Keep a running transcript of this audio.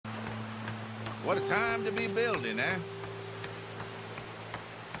What a time to be building, eh?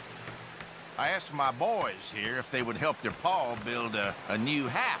 I asked my boys here if they would help their pa build a new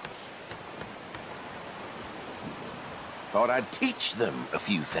house. Thought I'd teach them a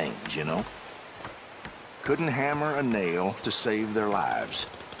few things, you know? Couldn't hammer a nail to save their lives.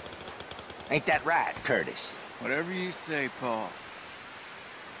 Ain't that right, Curtis? Whatever you say, Paul.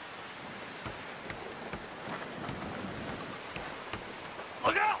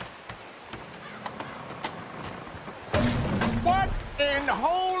 Look out! What in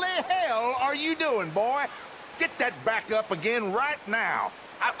holy hell are you doing, boy? Get that back up again right now.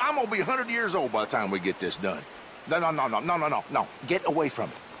 I'm gonna be 100 years old by the time we get this done. No. Get away from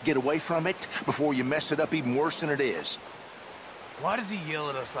it. Get away from it before you mess it up even worse than it is. Why does he yell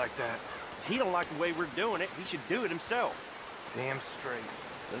at us like that? He don't like the way we're doing it. He should do it himself. Damn straight.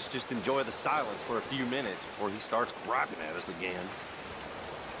 Let's just enjoy the silence for a few minutes before he starts griping at us again.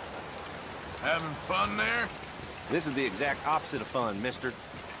 Having fun there? This is the exact opposite of fun, mister.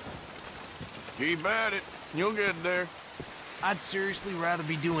 Keep at it. You'll get there. I'd seriously rather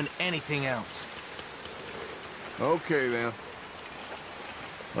be doing anything else. Okay, then.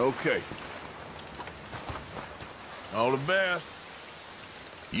 Okay. All the best.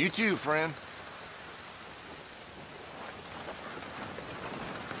 You too, friend.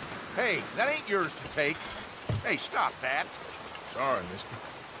 Hey, that ain't yours to take. Hey, stop that. Sorry, mister.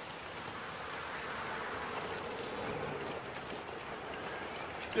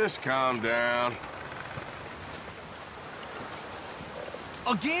 Just calm down.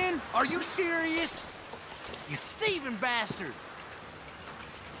 Again? Are you serious? You thieving bastard!